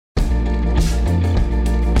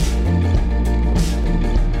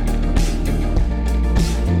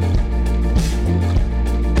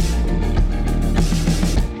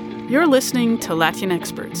listening to Latin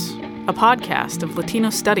Experts, a podcast of Latino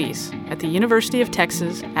studies at the University of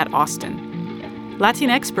Texas at Austin. Latin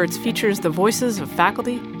Experts features the voices of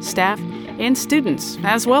faculty, staff, and students,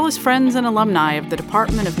 as well as friends and alumni of the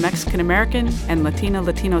Department of Mexican American and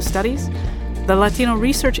Latino Studies, the Latino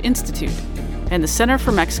Research Institute, and the Center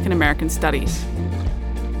for Mexican American Studies.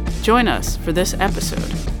 Join us for this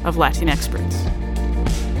episode of Latin Experts.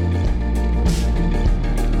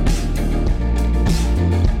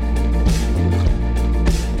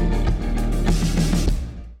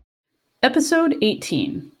 Episode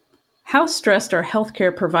 18. How stressed are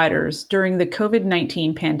healthcare providers during the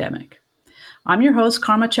COVID-19 pandemic? I'm your host,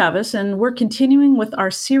 Karma Chavez, and we're continuing with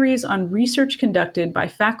our series on research conducted by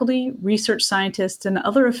faculty, research scientists, and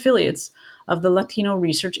other affiliates of the Latino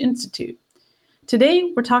Research Institute.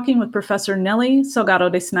 Today, we're talking with Professor Nelly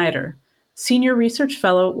Salgado de Snider, Senior Research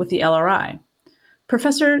Fellow with the LRI.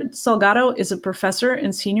 Professor Salgado is a professor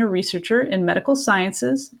and senior researcher in medical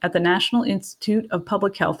sciences at the National Institute of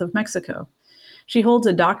Public Health of Mexico. She holds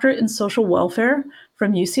a doctorate in social welfare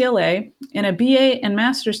from UCLA and a BA and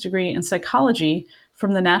master's degree in psychology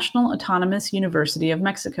from the National Autonomous University of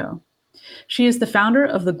Mexico. She is the founder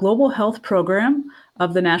of the Global Health Program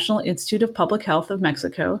of the National Institute of Public Health of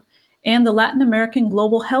Mexico and the Latin American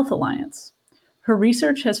Global Health Alliance. Her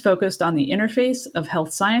research has focused on the interface of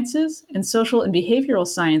health sciences and social and behavioral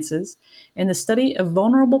sciences in the study of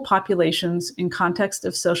vulnerable populations in context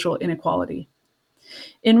of social inequality.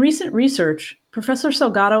 In recent research, Professor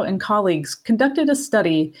Salgado and colleagues conducted a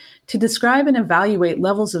study to describe and evaluate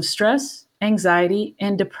levels of stress, anxiety,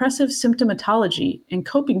 and depressive symptomatology and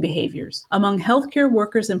coping behaviors among healthcare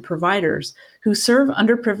workers and providers who serve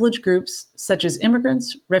underprivileged groups such as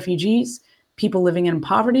immigrants, refugees, people living in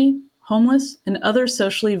poverty, homeless, and other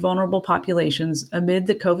socially vulnerable populations amid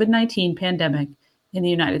the COVID-19 pandemic in the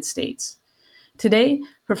United States. Today,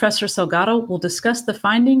 Professor Salgado will discuss the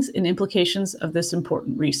findings and implications of this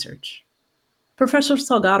important research. Professor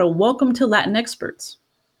Salgado, welcome to Latin Experts.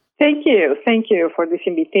 Thank you. Thank you for this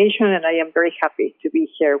invitation, and I am very happy to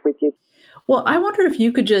be here with you. Well, I wonder if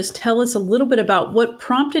you could just tell us a little bit about what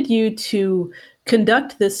prompted you to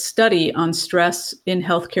conduct this study on stress in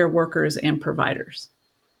healthcare workers and providers.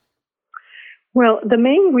 Well, the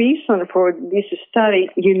main reason for this study,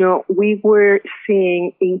 we were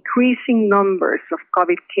seeing increasing numbers of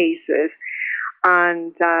COVID cases,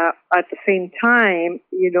 and at the same time,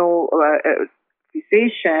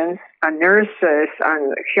 physicians and nurses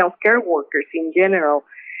and healthcare workers in general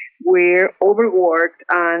were overworked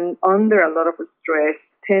and under a lot of stress,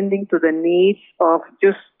 tending to the needs of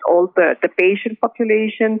just all the patient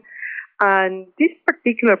population. And this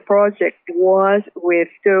particular project was with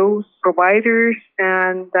those providers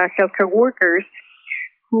and healthcare workers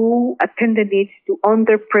who attend the needs to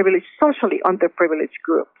socially underprivileged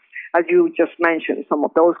groups, as you just mentioned, some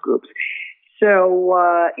of those groups. So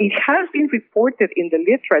it has been reported in the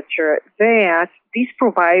literature that these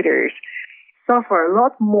providers suffer a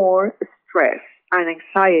lot more stress and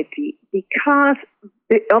anxiety because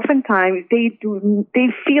oftentimes they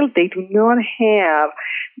feel they do not have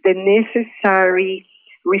the necessary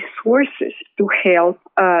resources to help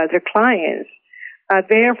their clients.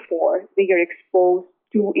 Therefore, they are exposed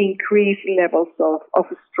to increased levels of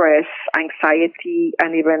stress, anxiety,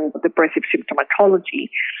 and even depressive symptomatology.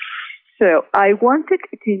 So I wanted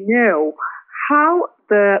to know how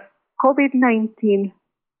the COVID-19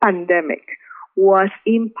 pandemic was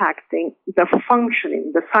impacting the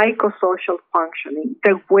functioning, the psychosocial functioning,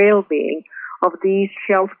 the well-being of these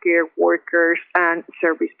healthcare workers and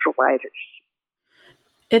service providers.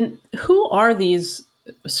 And who are these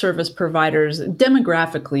service providers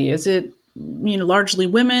demographically? Is it largely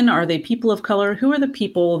women? Are they people of color? Who are the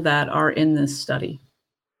people that are in this study?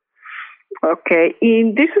 Okay.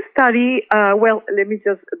 In this study, let me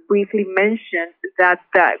just briefly mention that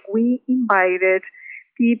we invited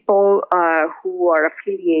people who are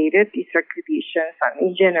affiliated, these are clinicians and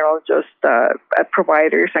in general just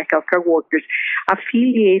providers and healthcare workers,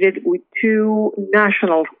 affiliated with two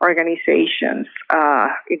national organizations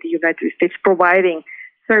in the United States providing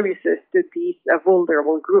services to these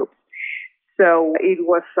vulnerable groups. So it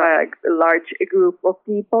was a large group of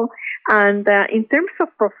people. And in terms of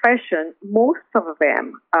profession, most of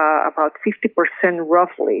them, about 50%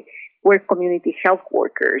 roughly, were community health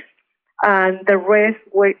workers. And the rest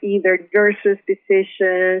were either nurses,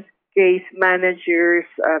 physicians, case managers,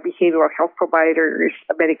 behavioral health providers,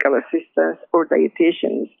 medical assistants, or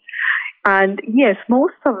dietitians. And yes,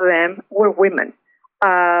 most of them were women.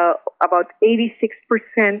 About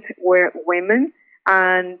 86% were women,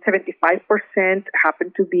 and 75%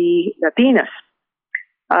 happened to be Latinas.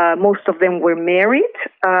 Most of them were married,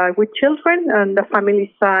 with children and a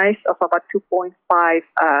family size of about 2.5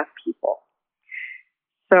 people.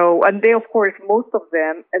 So, and they, of course, most of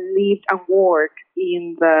them lived and worked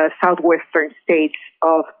in the southwestern states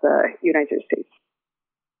of the United States.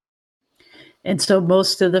 And so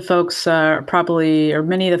most of the folks probably, or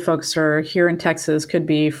many of the folks are here in Texas, could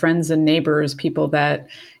be friends and neighbors, people that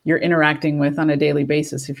you're interacting with on a daily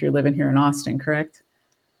basis if you're living here in Austin, correct?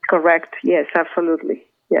 Correct. Yes, absolutely.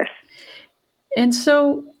 Yes. And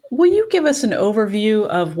so will you give us an overview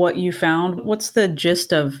of what you found? What's the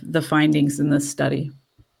gist of the findings in this study?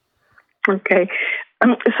 Okay.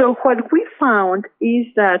 So what we found is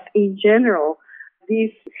that in general,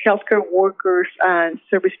 these healthcare workers and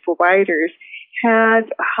service providers had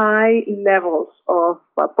high levels of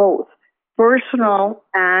both personal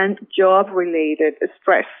and job-related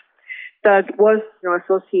stress that was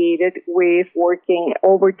associated with working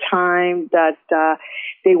overtime, that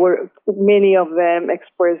many of them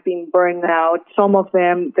expressed being burned out. Some of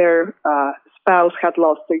them, their spouse had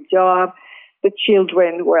lost their job. The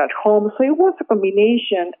children were at home. So it was a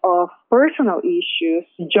combination of personal issues,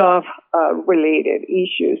 job-related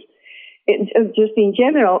issues. Just in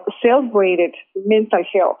general, self-rated mental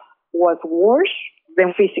health was worse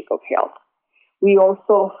than physical health. We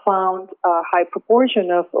also found a high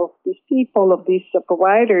proportion of these people, of these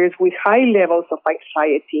providers, with high levels of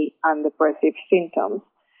anxiety and depressive symptoms,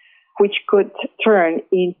 which could turn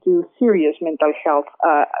into serious mental health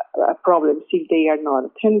problems if they are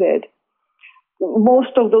not attended.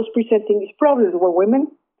 Most of those presenting these problems were women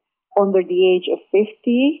under the age of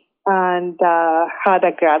 50 and had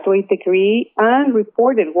a graduate degree and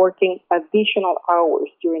reported working additional hours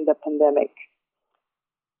during the pandemic.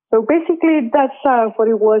 So basically, that's what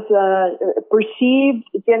it was. Perceived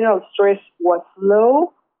general stress was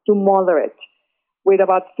low to moderate, with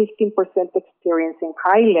about 15% experiencing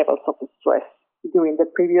high levels of stress during the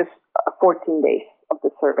previous 14 days of the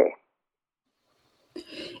survey.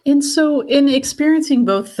 And so in experiencing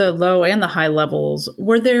both the low and the high levels,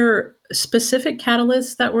 were there specific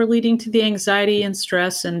catalysts that were leading to the anxiety and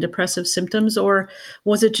stress and depressive symptoms, or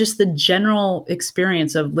was it just the general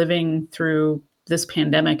experience of living through this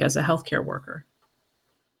pandemic as a healthcare worker?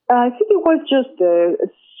 I think it was just the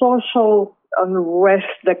social unrest,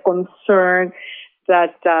 the concern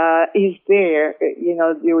that is there,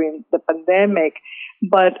 during the pandemic.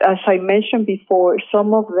 But as I mentioned before,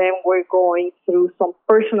 some of them were going through some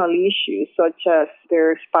personal issues, such as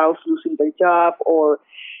their spouse losing their job or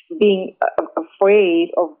being afraid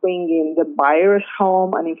of bringing the virus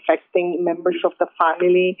home and infecting members of the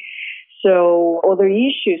family. So other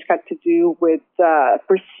issues had to do with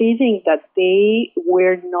perceiving that they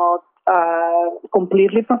were not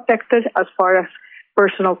completely protected as far as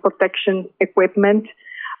personal protection equipment,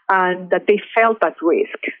 and that they felt at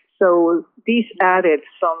risk. So this added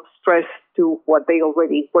some stress to what they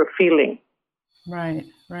already were feeling. Right,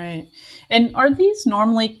 right. And are these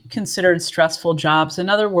normally considered stressful jobs? In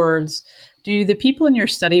other words, do the people in your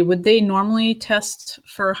study, would they normally test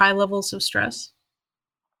for high levels of stress?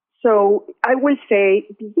 So I will say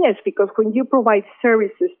yes, because when you provide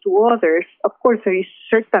services to others, of course, there is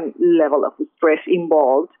a certain level of stress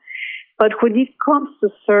involved. But when it comes to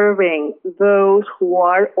serving those who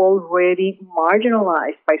are already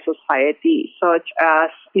marginalized by society, such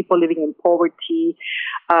as people living in poverty,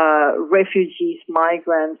 refugees,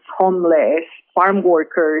 migrants, homeless, farm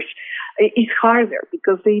workers, it's harder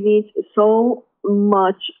because they need so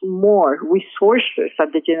much more resources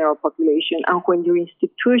than the general population. And when your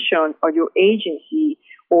institution or your agency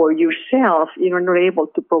or yourself, you're not able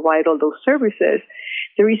to provide all those services,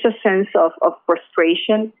 there is a sense of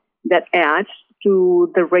frustration that adds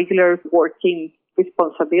to the regular working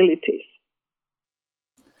responsibilities.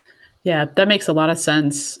 Yeah, that makes a lot of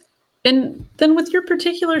sense. And then with your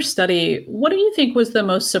particular study, what do you think was the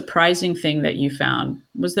most surprising thing that you found?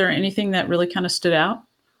 Was there anything that really kind of stood out?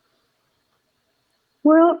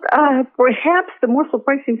 Well, perhaps the more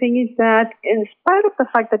surprising thing is that in spite of the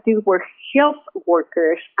fact that these were health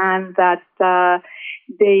workers and that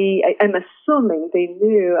I'm assuming they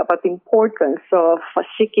knew about the importance of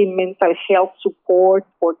seeking mental health support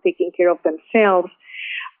or taking care of themselves,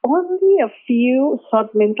 only a few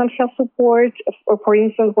sought mental health support. For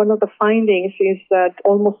instance, one of the findings is that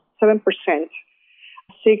almost 7%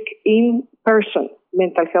 seek in-person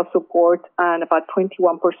mental health support, and about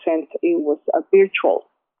 21% it was virtual.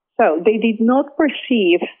 So they did not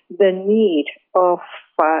perceive the need of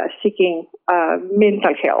seeking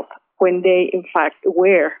mental health when they, in fact,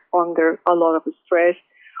 were under a lot of stress.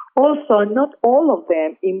 Also, not all of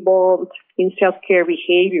them involved in self-care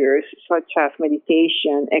behaviors such as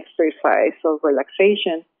meditation, exercise, or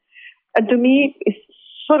relaxation. And to me, it's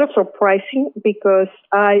sort of surprising because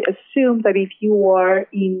I assume that if you are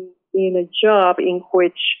in a job in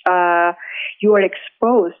which you are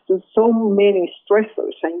exposed to so many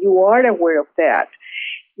stressors and you are aware of that,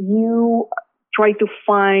 you try to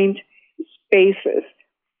find spaces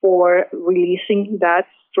for releasing that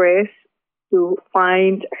stress, to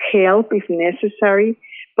find help if necessary.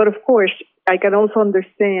 But of course, I can also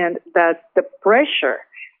understand that the pressure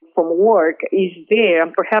from work is there,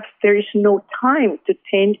 and perhaps there is no time to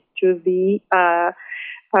tend to the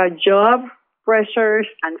job pressures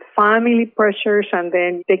and family pressures, and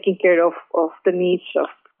then taking care of the needs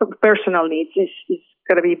of personal needs is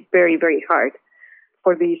going to be very, very hard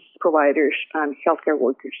for these providers and healthcare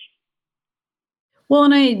workers. Well,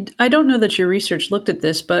 and I don't know that your research looked at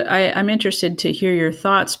this, but I'm interested to hear your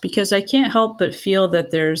thoughts because I can't help but feel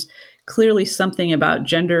that there's clearly something about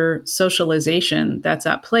gender socialization that's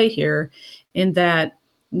at play here, in that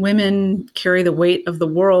women carry the weight of the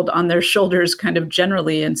world on their shoulders kind of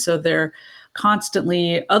generally. And so they're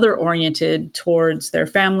constantly other oriented towards their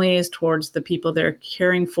families, towards the people they're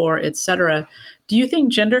caring for, et cetera. Do you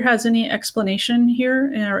think gender has any explanation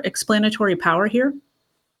here or explanatory power here?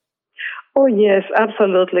 Oh, yes,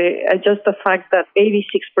 absolutely. Just the fact that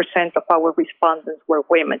 86% of our respondents were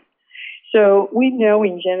women. So we know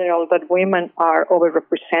in general that women are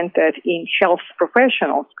overrepresented in health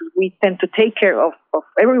professionals because we tend to take care of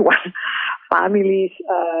everyone, families,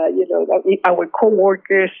 our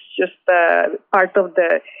coworkers, just part of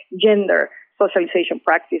the gender socialization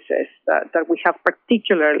practices that we have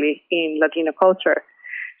particularly in Latino culture.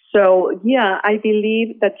 So, yeah, I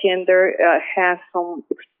believe that gender has some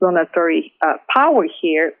explanatory power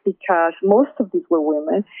here because most of these were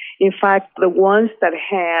women. In fact, the ones that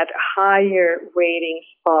had higher ratings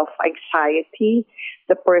of anxiety,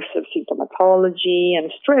 depressive symptomatology,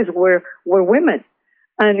 and stress were women.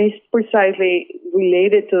 And it's precisely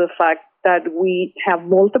related to the fact that we have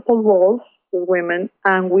multiple roles as women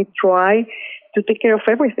and we try to take care of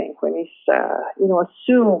everything when it's,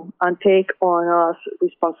 assume and take on us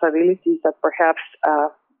responsibilities that perhaps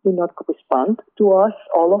do not correspond to us,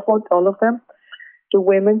 all of them, to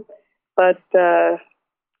women. But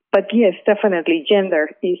yes, definitely gender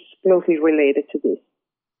is closely related to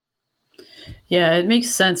this. Yeah, it makes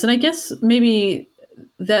sense. And I guess maybe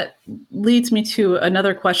that leads me to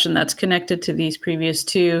another question that's connected to these previous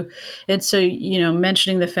two. And so,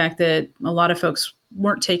 mentioning the fact that a lot of folks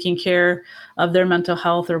weren't taking care of their mental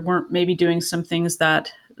health or weren't maybe doing some things that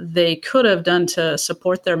they could have done to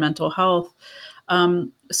support their mental health.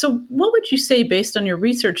 So what would you say based on your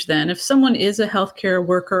research then, if someone is a healthcare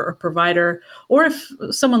worker or provider, or if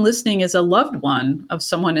someone listening is a loved one of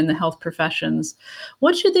someone in the health professions,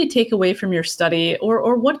 what should they take away from your study,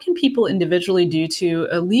 or what can people individually do to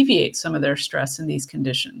alleviate some of their stress in these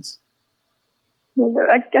conditions?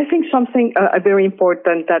 I think something very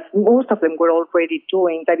important that most of them were already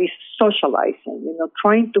doing, that is socializing,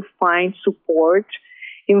 trying to find support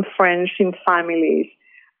in friends, in families.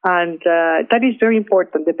 And that is very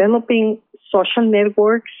important. Developing social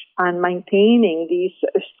networks and maintaining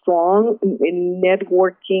this strong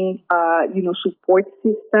networking, support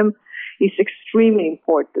system is extremely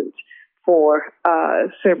important for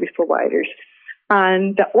service providers.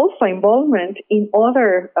 And also involvement in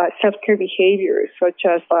other self-care behaviors, such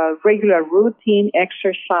as regular routine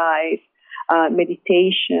exercise,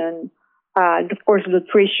 meditation, and of course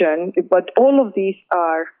nutrition. But all of these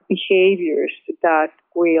are behaviors that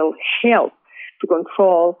will help to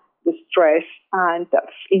control the stress and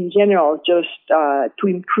in general just to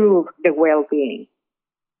improve the well-being.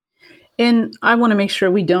 And I want to make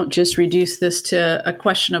sure we don't just reduce this to a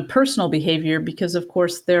question of personal behavior, because of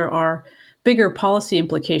course there are bigger policy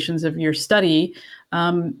implications of your study.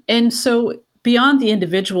 And so beyond the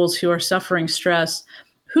individuals who are suffering stress,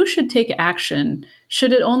 who should take action?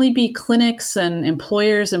 Should it only be clinics and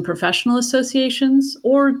employers and professional associations,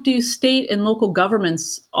 or do state and local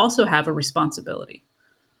governments also have a responsibility?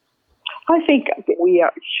 I think we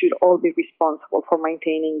should all be responsible for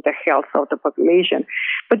maintaining the health of the population.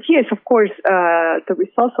 But yes, of course, the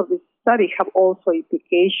results of this study have also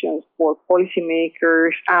implications for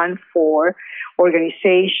policymakers and for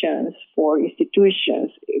organizations, for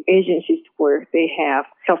institutions, agencies where they have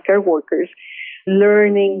healthcare workers,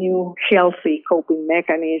 learning new healthy coping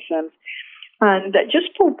mechanisms, and just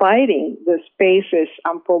providing the spaces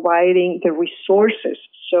and providing the resources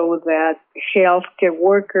so that healthcare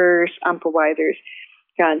workers and providers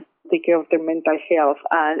can take care of their mental health.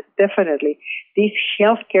 And definitely, these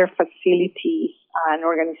healthcare facilities and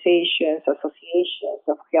organizations, associations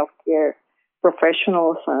of healthcare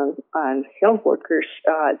professionals and health workers,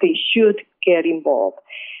 they should get involved.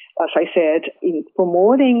 as I said, in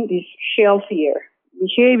promoting these healthier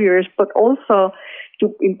behaviors, but also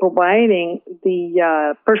in providing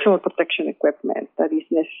the personal protection equipment that is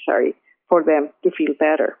necessary for them to feel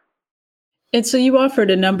better. And so you offered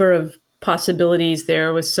a number of possibilities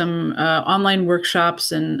there with some online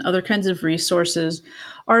workshops and other kinds of resources.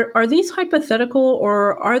 Are these hypothetical,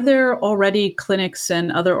 or are there already clinics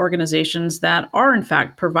and other organizations that are in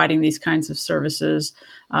fact providing these kinds of services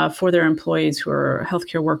for their employees who are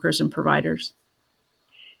healthcare workers and providers?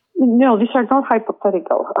 No, these are not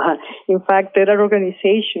hypothetical. In fact, there are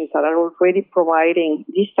organizations that are already providing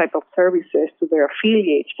these type of services to their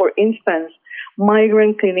affiliates. For instance,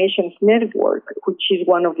 Migrant Clinicians Network, which is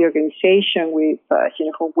one of the organizations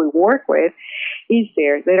who we work with, is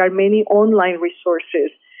there. There are many online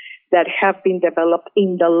resources that have been developed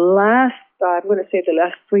in the last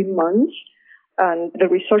 3 months, and the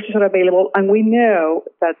resources are available. And we know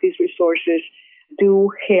that these resources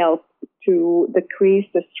do help to decrease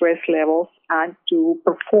the stress levels and to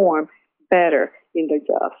perform better in their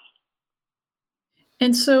jobs.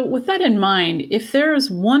 And so with that in mind, if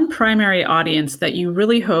there's one primary audience that you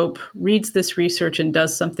really hope reads this research and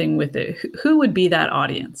does something with it, who would be that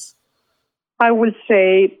audience? I would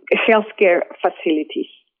say healthcare facilities,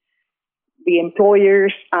 the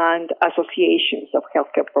employers and associations of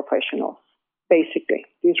healthcare professionals. Basically,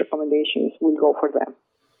 these recommendations will go for them.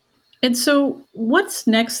 And so what's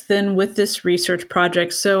next then with this research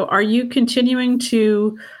project? So are you continuing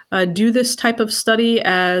to do this type of study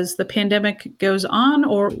as the pandemic goes on,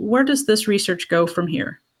 or where does this research go from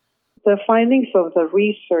here? The findings of the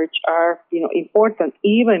research are, important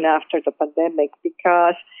even after the pandemic,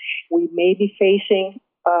 because we may be facing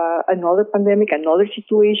another pandemic, another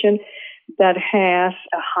situation that has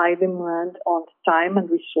a high demand on time and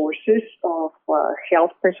resources of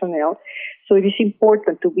health personnel. So it is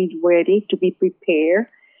important to be ready, to be prepared.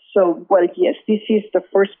 So, yes, this is the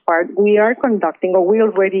first part. We are conducting, or we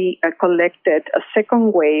already collected a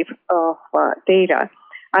second wave of data,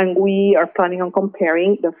 and we are planning on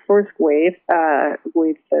comparing the first wave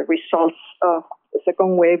with the results of the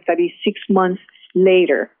second wave that is 6 months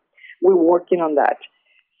later. We're working on that.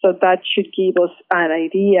 So that should give us an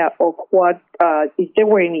idea of what, if there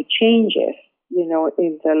were any changes,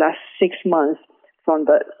 in the last 6 months from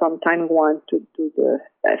time one to the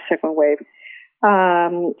second wave.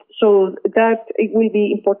 So that it will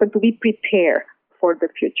be important to be prepared for the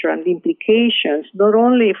future and the implications, not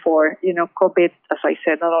only for, COVID, as I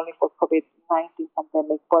said, not only for COVID-19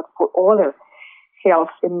 pandemic, but for other health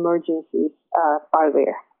emergencies are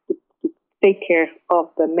there to take care of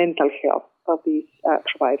the mental health of these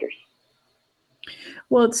providers.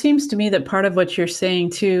 Well, it seems to me that part of what you're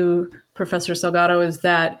saying too, Professor Salgado, is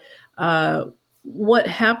that what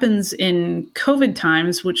happens in COVID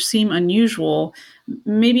times, which seem unusual,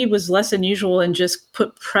 maybe was less unusual and just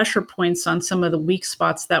put pressure points on some of the weak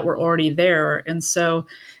spots that were already there. And so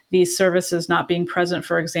these services not being present,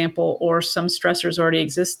 for example, or some stressors already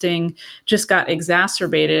existing just got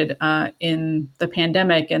exacerbated in the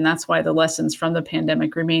pandemic. And that's why the lessons from the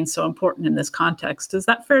pandemic remain so important in this context. Is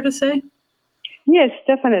that fair to say? Yes,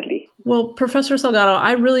 definitely. Well, Professor Salgado,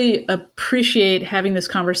 I really appreciate having this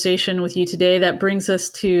conversation with you today. That brings us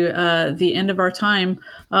to the end of our time.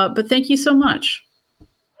 But thank you so much.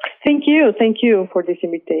 Thank you. Thank you for this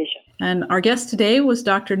invitation. And our guest today was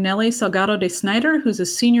Dr. Nelly Salgado de Snider, who's a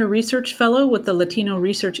senior research fellow with the Latino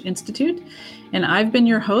Research Institute. And I've been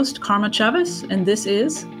your host, Karma Chavez, and this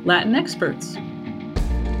is Latin Experts.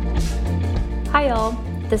 Hi, all.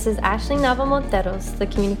 This is Ashley Nava Monteros, the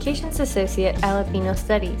Communications Associate at Latino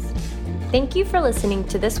Studies. Thank you for listening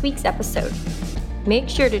to this week's episode. Make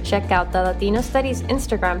sure to check out the Latino Studies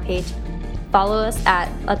Instagram page. Follow us at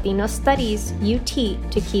Latino Studies UT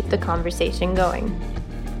to keep the conversation going.